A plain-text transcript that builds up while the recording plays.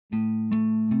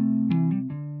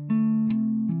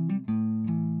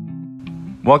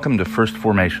Welcome to First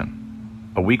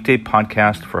Formation, a weekday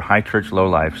podcast for high church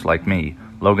lowlifes like me,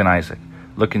 Logan Isaac,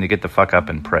 looking to get the fuck up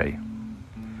and pray.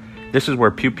 This is where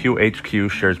Pew Pew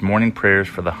HQ shares morning prayers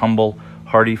for the humble,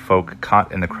 hardy folk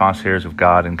caught in the crosshairs of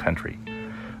God and country.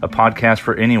 A podcast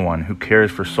for anyone who cares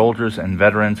for soldiers and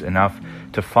veterans enough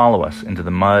to follow us into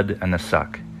the mud and the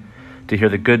suck, to hear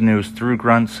the good news through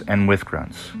grunts and with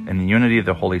grunts, in the unity of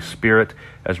the Holy Spirit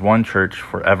as one church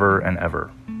forever and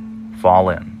ever. Fall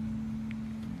in.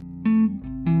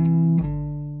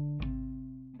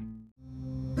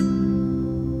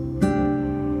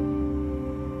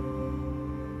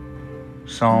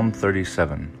 Psalm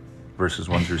 37, verses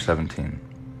 1 through 17.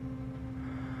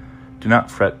 Do not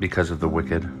fret because of the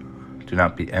wicked. Do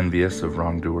not be envious of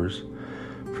wrongdoers,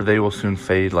 for they will soon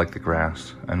fade like the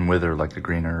grass and wither like the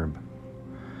green herb.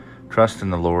 Trust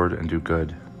in the Lord and do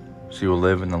good, so you will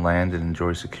live in the land and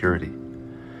enjoy security.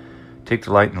 Take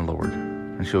delight in the Lord,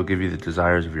 and she will give you the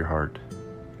desires of your heart.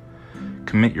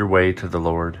 Commit your way to the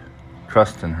Lord.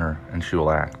 Trust in her, and she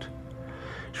will act.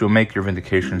 She will make your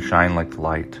vindication shine like the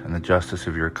light, and the justice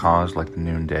of your cause like the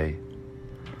noonday.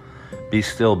 Be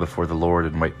still before the Lord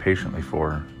and wait patiently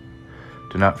for her.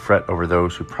 Do not fret over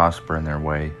those who prosper in their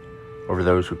way, over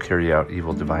those who carry out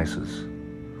evil devices.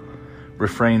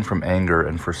 Refrain from anger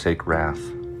and forsake wrath.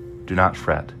 Do not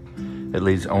fret. It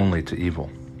leads only to evil.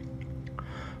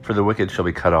 For the wicked shall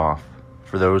be cut off,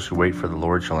 for those who wait for the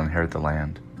Lord shall inherit the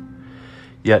land.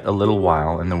 Yet a little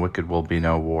while, and the wicked will be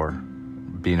no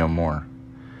more.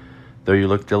 Though you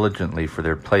look diligently for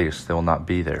their place, they will not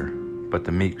be there, but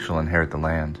the meek shall inherit the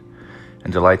land,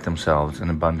 and delight themselves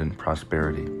in abundant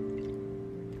prosperity.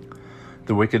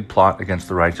 The wicked plot against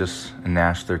the righteous and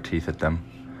gnash their teeth at them,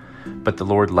 but the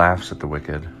Lord laughs at the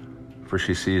wicked, for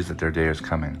she sees that their day is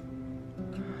coming.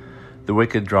 The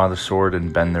wicked draw the sword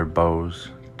and bend their bows,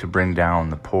 to bring down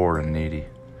the poor and needy,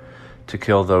 to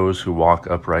kill those who walk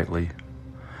uprightly.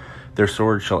 Their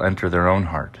sword shall enter their own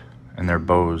heart, and their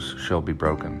bows shall be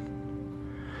broken.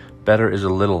 Better is a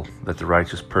little that the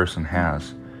righteous person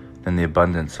has than the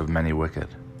abundance of many wicked.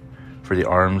 For the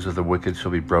arms of the wicked shall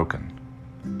be broken,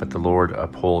 but the Lord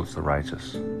upholds the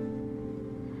righteous.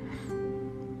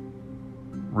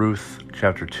 Ruth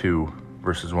chapter 2,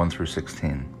 verses 1 through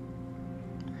 16.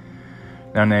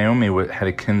 Now Naomi had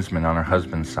a kinsman on her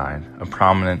husband's side, a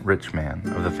prominent rich man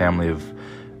of the family of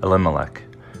Elimelech,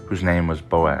 whose name was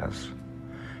Boaz.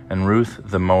 And Ruth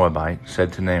the Moabite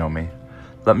said to Naomi,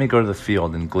 "Let me go to the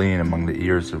field and glean among the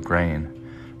ears of grain,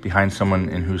 behind someone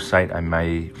in whose sight I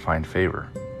may find favor."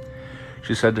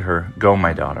 She said to her, "Go,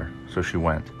 my daughter." So she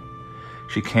went.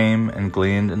 She came and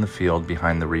gleaned in the field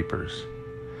behind the reapers.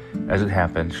 As it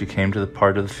happened, she came to the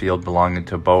part of the field belonging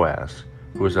to Boaz,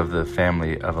 who was of the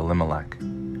family of Elimelech.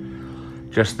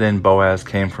 Just then Boaz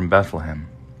came from Bethlehem.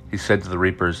 He said to the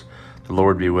reapers, "The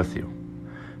Lord be with you."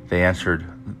 They answered,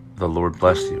 "The Lord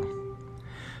bless you."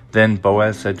 Then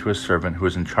Boaz said to his servant who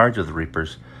was in charge of the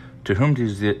reapers, "To whom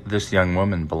does this young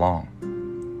woman belong?"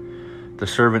 The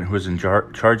servant who was in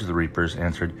charge of the reapers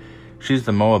answered, "She's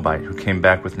the Moabite who came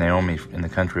back with Naomi in the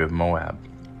country of Moab."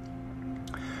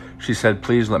 She said,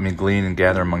 "Please let me glean and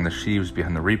gather among the sheaves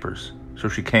behind the reapers." So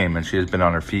she came, and she has been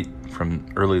on her feet from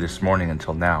early this morning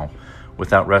until now,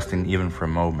 without resting even for a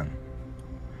moment.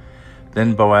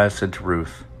 Then Boaz said to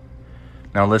Ruth,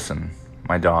 "Now listen,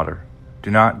 my daughter. Do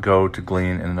not go to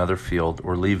glean in another field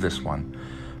or leave this one,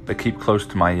 but keep close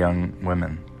to my young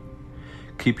women.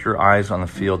 Keep your eyes on the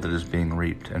field that is being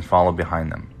reaped and follow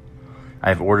behind them. I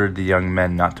have ordered the young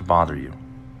men not to bother you.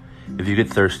 If you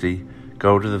get thirsty,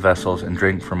 go to the vessels and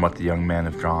drink from what the young men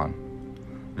have drawn."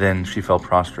 Then she fell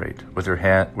prostrate, with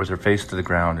her face to the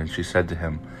ground, and she said to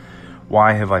him,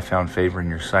 "Why have I found favor in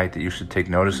your sight that you should take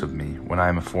notice of me when I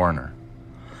am a foreigner?"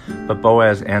 But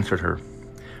Boaz answered her,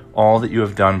 "All that you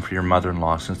have done for your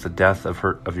mother-in-law since the death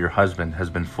of your husband has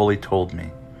been fully told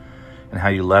me, and how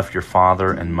you left your father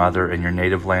and mother and your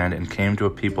native land and came to a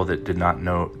people that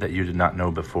you did not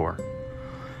know before.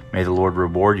 May the Lord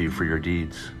reward you for your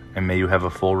deeds, and may you have a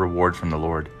full reward from the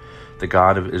Lord, the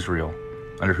God of Israel,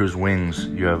 under whose wings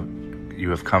you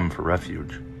have come for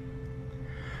refuge."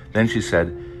 Then she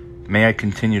said, "May I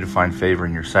continue to find favor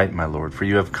in your sight, my Lord, for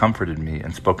you have comforted me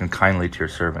and spoken kindly to your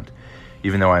servant,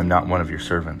 even though I am not one of your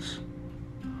servants."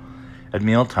 At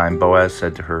mealtime, Boaz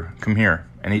said to her, "Come here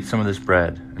and eat some of this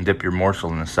bread, and dip your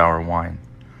morsel in the sour wine."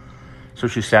 So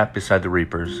she sat beside the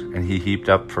reapers, and he heaped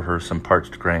up for her some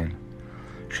parched grain.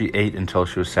 She ate until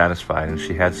she was satisfied, and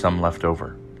she had some left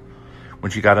over.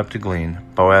 When she got up to glean,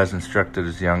 Boaz instructed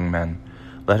his young men,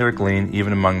 "Let her glean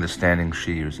even among the standing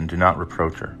sheaves, and do not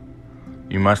reproach her.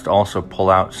 You must also pull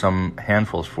out some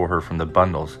handfuls for her from the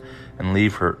bundles, and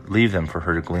leave them for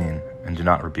her to glean, and do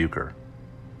not rebuke her.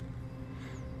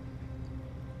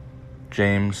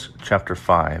 James chapter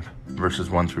 5, verses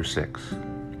 1 through 6.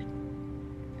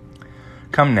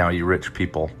 Come now, you rich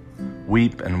people,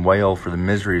 weep and wail for the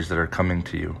miseries that are coming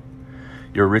to you.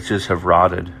 Your riches have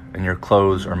rotted, and your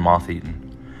clothes are moth-eaten.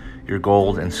 Your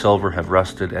gold and silver have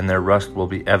rusted, and their rust will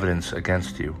be evidence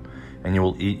against you, and you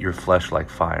will eat your flesh like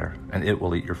fire, and it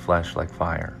will eat your flesh like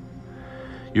fire.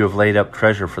 You have laid up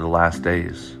treasure for the last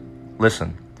days.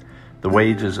 Listen, the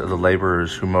wages of the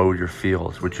laborers who mowed your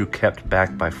fields, which you kept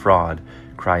back by fraud,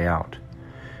 cry out.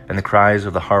 And the cries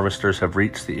of the harvesters have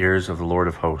reached the ears of the Lord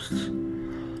of hosts.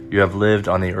 You have lived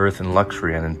on the earth in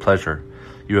luxury and in pleasure.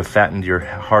 You have fattened your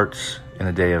hearts in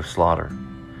a day of slaughter.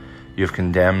 You have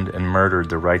condemned and murdered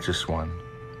the righteous one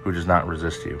who does not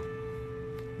resist you.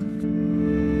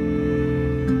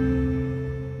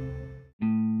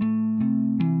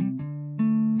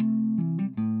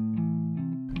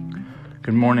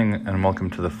 Good morning and welcome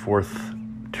to the fourth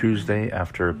Tuesday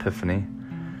after Epiphany.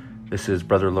 This is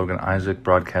Brother Logan Isaac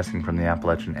broadcasting from the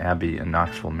Appalachian Abbey in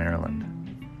Knoxville, Maryland.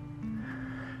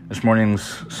 This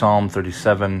morning's Psalm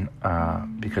 37,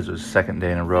 because it was the second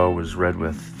day in a row, was read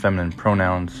with feminine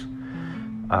pronouns,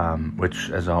 which,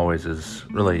 as always, is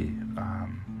really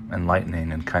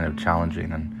enlightening and kind of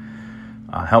challenging and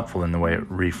helpful in the way it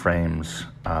reframes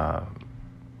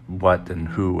what and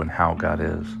who and how God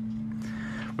is.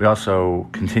 We also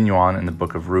continue on in the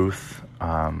book of Ruth,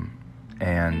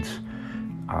 and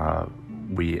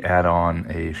we add on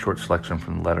a short selection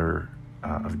from the letter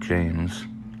of James.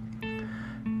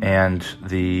 And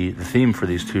the theme for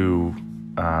these two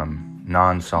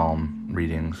non-psalm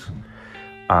readings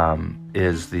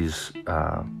is these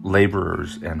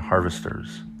laborers and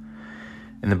harvesters.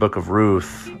 In the book of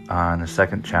Ruth, in the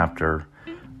second chapter,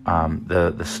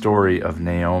 the story of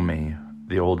Naomi,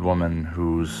 the old woman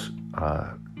whose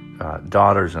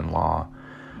daughters-in-law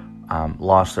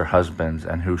lost their husbands,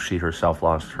 and who she herself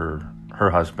lost her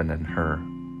husband and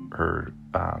her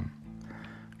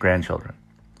grandchildren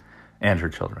and her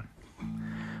children.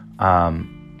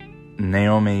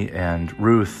 Naomi and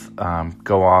Ruth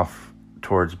go off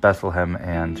towards Bethlehem,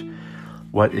 and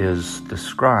what is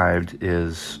described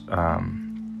is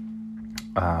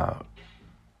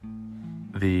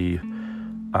the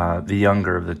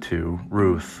younger of the two,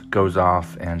 Ruth, goes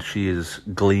off and she is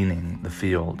gleaning the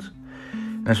fields.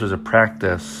 And this was a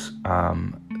practice, you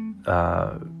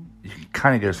can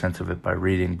kind of get a sense of it by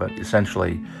reading, but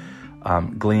essentially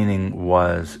gleaning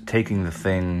was taking the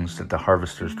things that the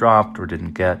harvesters dropped or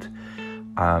didn't get.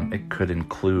 It could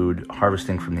include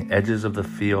harvesting from the edges of the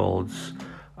fields,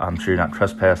 so you're not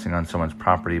trespassing on someone's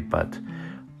property, but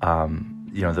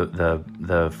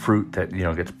the fruit that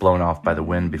gets blown off by the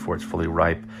wind before it's fully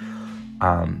ripe.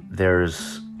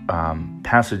 There's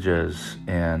passages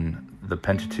in the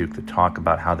Pentateuch that talk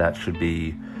about how that should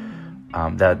be,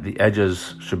 that the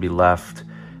edges should be left,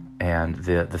 and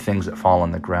the things that fall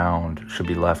on the ground should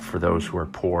be left for those who are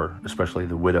poor, especially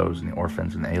the widows and the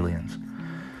orphans and the aliens.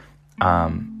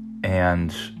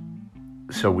 And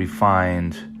so we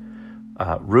find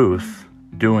Ruth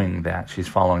doing that. She's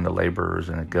following the laborers,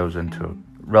 and it goes into a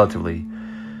relatively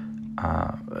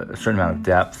a certain amount of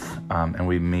depth, and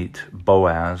we meet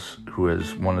Boaz, who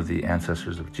is one of the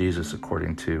ancestors of Jesus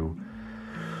according to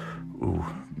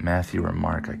Matthew or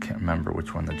Mark. I can't remember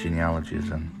which one the genealogy is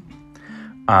in.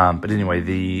 But anyway,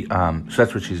 so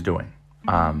that's what she's doing.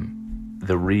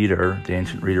 The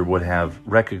ancient reader, would have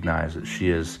recognized that she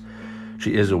is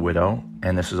a widow,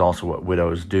 and this is also what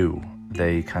widows do.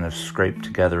 They kind of scrape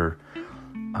together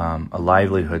a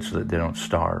livelihood so that they don't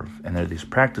starve. And there are these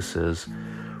practices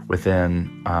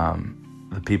within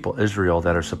the people Israel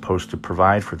that are supposed to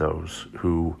provide for those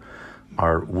who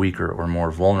are weaker or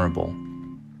more vulnerable.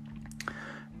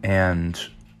 And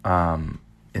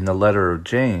in the letter of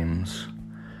James,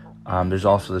 there's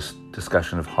also this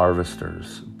discussion of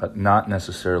harvesters, but not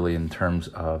necessarily in terms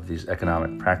of these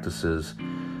economic practices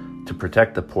to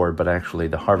protect the poor, but actually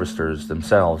the harvesters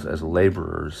themselves as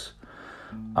laborers.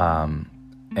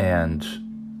 And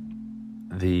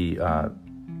the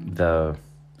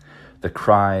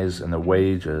cries and the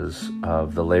wages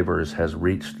of the laborers has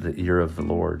reached the ear of the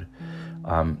Lord,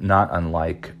 not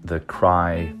unlike the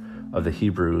cry of the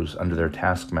Hebrews under their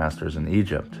taskmasters in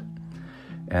Egypt.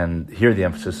 And here the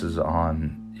emphasis is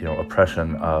on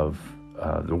oppression of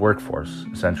the workforce,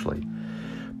 essentially.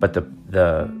 But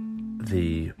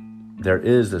there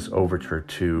is this overture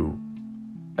to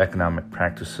economic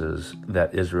practices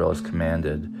that Israel is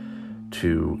commanded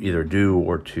to either do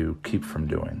or to keep from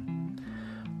doing.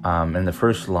 In the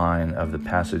first line of the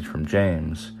passage from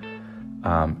James,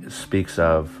 it speaks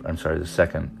of, the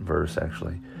second verse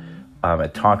actually,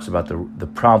 it talks about the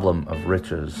problem of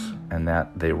riches and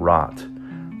that they rot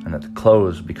and that the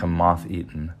clothes become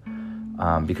moth-eaten.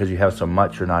 Because you have so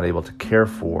much, you're not able to care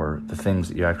for the things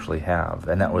that you actually have.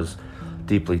 And that was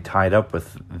deeply tied up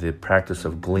with the practice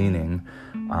of gleaning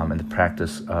and the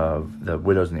practice of the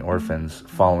widows and the orphans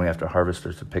following after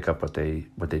harvesters to pick up what they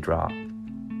drop.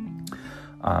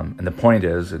 And the point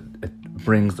is, it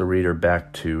brings the reader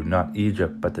back to not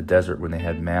Egypt, but the desert when they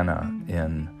had manna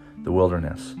in the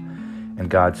wilderness. And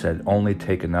God said, only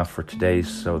take enough for today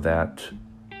so that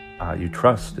you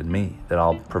trust in me, that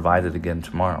I'll provide it again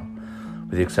tomorrow.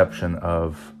 With the exception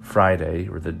of Friday,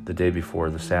 or the day before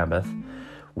the Sabbath,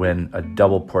 when a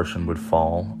double portion would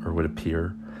fall or would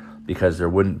appear, because there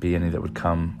wouldn't be any that would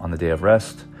come on the day of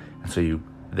rest, and so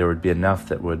there would be enough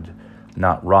that would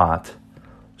not rot,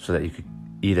 so that you could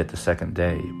eat it the second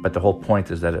day. But the whole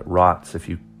point is that it rots. If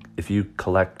you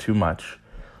collect too much,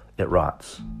 it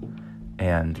rots,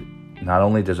 and not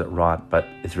only does it rot, but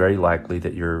it's very likely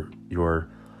that you're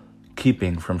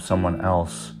keeping from someone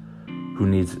else who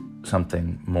needs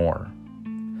something more.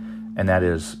 And that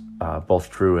is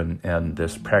both true in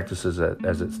this practices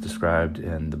as it's described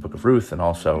in the book of Ruth, and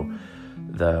also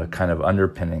the kind of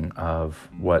underpinning of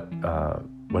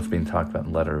what's being talked about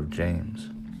in the letter of James.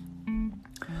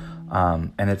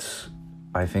 And it's,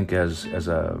 I think, as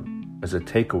a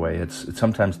takeaway, it's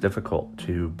sometimes difficult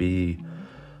to be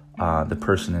the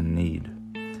person in need.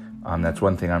 That's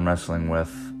one thing I'm wrestling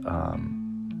with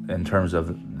in terms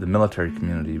of the military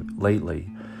community lately.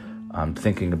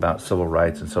 Thinking about civil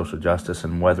rights and social justice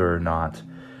and whether or not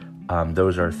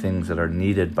those are things that are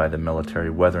needed by the military,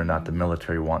 whether or not the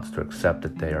military wants to accept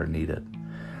that they are needed.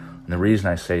 And the reason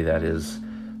I say that is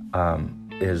at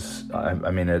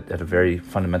a very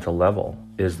fundamental level,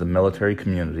 is the military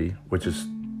community, which is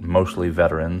mostly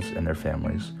veterans and their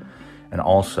families, and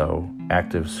also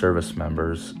active service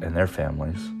members and their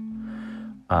families,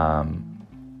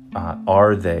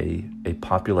 are they a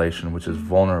population which is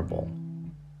vulnerable?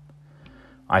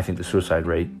 I think the suicide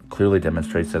rate clearly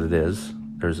demonstrates that it is.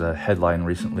 There's a headline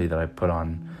recently that I put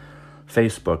on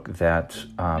Facebook that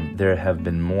there have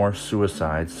been more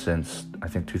suicides since, I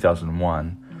think,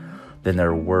 2001 than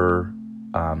there were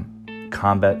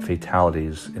combat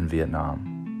fatalities in Vietnam.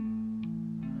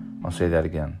 I'll say that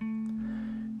again.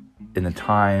 In the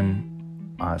time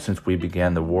since we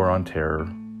began the War on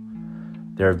Terror,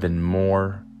 there have been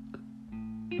more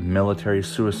military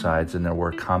suicides than there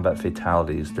were combat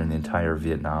fatalities during the entire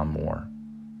Vietnam War.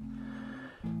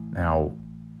 Now,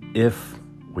 if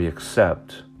we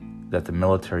accept that the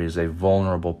military is a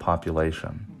vulnerable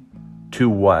population, to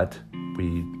what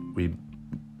we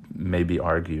may be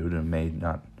argued and may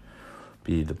not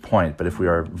be the point, but if we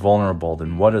are vulnerable,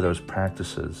 then what are those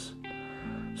practices,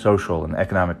 social and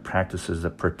economic practices,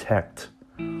 that protect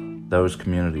those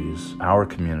communities, our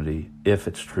community, if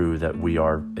it's true that we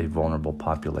are a vulnerable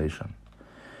population?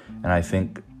 And I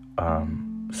think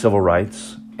civil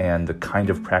rights and the kind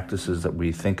of practices that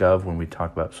we think of when we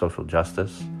talk about social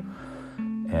justice,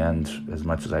 and as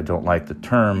much as I don't like the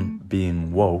term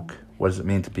being woke, what does it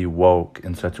mean to be woke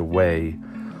in such a way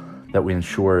that we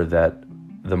ensure that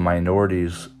the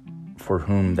minorities for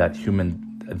whom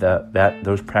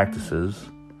those practices,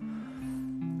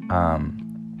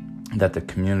 that the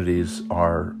communities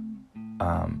are,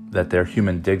 that their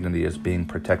human dignity is being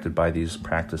protected by these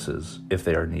practices if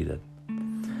they are needed?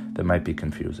 That might be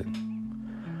confusing.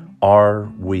 Are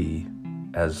we,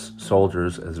 as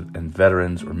soldiers and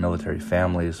veterans or military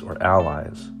families or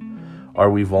allies, are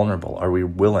we vulnerable? Are we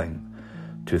willing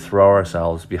to throw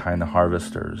ourselves behind the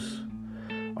harvesters?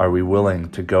 Are we willing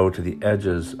to go to the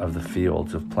edges of the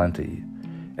fields of plenty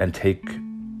and take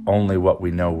only what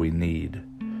we know we need?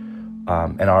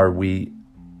 And are we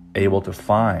able to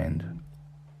find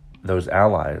those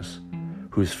allies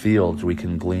whose fields we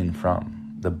can glean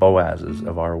from, the Boazes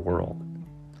of our world?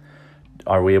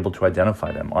 Are we able to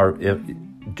identify them?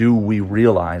 Do we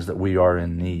realize that we are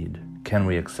in need? Can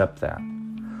we accept that?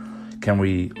 Can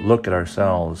we look at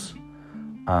ourselves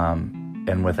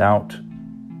and without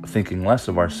thinking less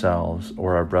of ourselves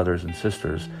or our brothers and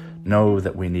sisters, know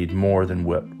that we need more than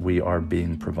what we are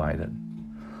being provided?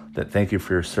 That thank you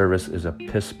for your service is a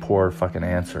piss-poor fucking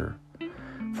answer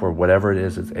for whatever it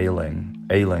is that's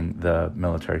ailing the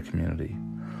military community.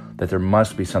 That there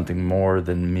must be something more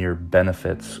than mere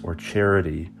benefits or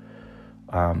charity,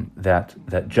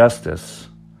 that justice,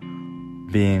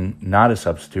 being not a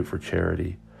substitute for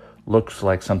charity, looks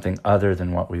like something other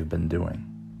than what we've been doing.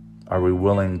 Are we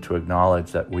willing to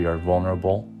acknowledge that we are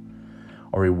vulnerable?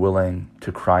 Are we willing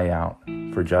to cry out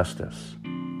for justice?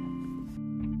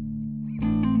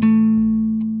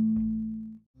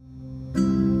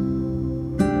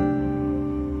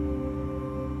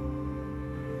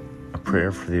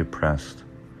 Prayer for the Oppressed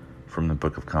from the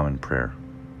Book of Common Prayer.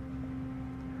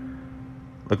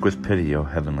 Look with pity, O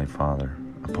Heavenly Father,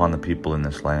 upon the people in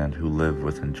this land who live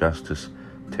with injustice,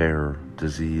 terror,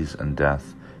 disease, and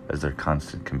death as their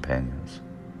constant companions.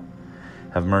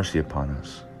 Have mercy upon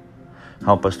us.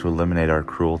 Help us to eliminate our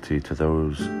cruelty to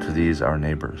these our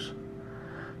neighbors.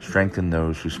 Strengthen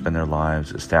those who spend their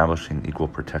lives establishing equal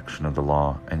protection of the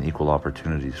law and equal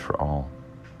opportunities for all.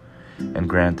 And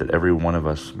grant that every one of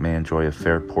us may enjoy a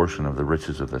fair portion of the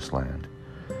riches of this land.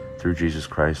 Through Jesus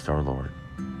Christ our Lord.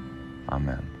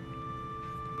 Amen.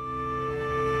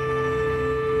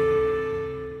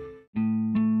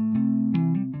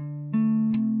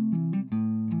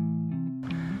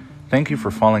 Thank you for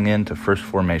falling in to First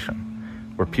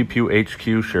Formation, where Pew Pew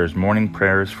HQ shares morning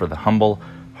prayers for the humble,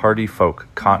 hardy folk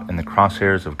caught in the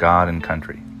crosshairs of God and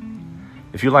country.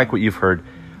 If you like what you've heard,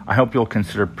 I hope you'll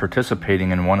consider participating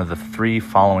in one of the 3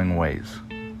 following ways.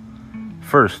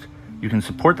 First, you can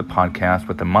support the podcast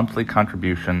with a monthly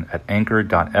contribution at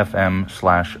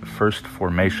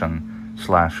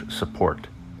anchor.fm/firstformation/support.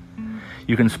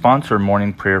 You can sponsor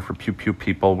morning prayer for Pew Pew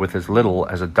people with as little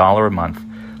as $1 a month,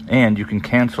 and you can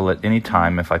cancel at any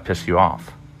time if I piss you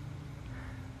off.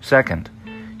 Second,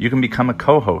 you can become a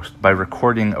co-host by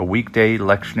recording a weekday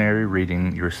lectionary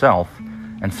reading yourself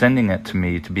and sending it to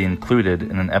me to be included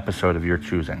in an episode of your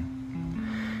choosing.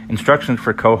 Instructions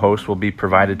for co-hosts will be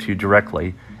provided to you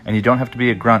directly, and you don't have to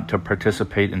be a grunt to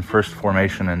participate in First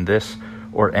Formation in this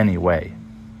or any way.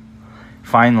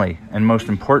 Finally, and most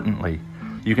importantly,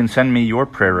 you can send me your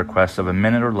prayer requests of a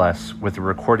minute or less with the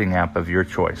recording app of your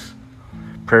choice.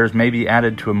 Prayers may be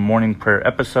added to a morning prayer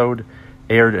episode,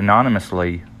 aired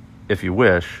anonymously if you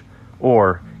wish,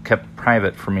 or kept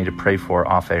private for me to pray for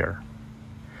off air.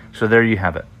 So there you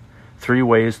have it, 3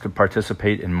 ways to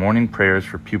participate in morning prayers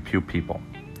for Pew Pew people.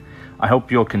 I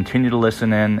hope you'll continue to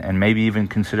listen in and maybe even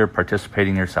consider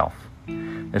participating yourself.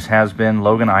 This has been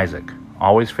Logan Isaac,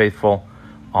 always faithful,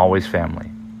 always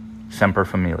family. Semper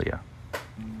Familia.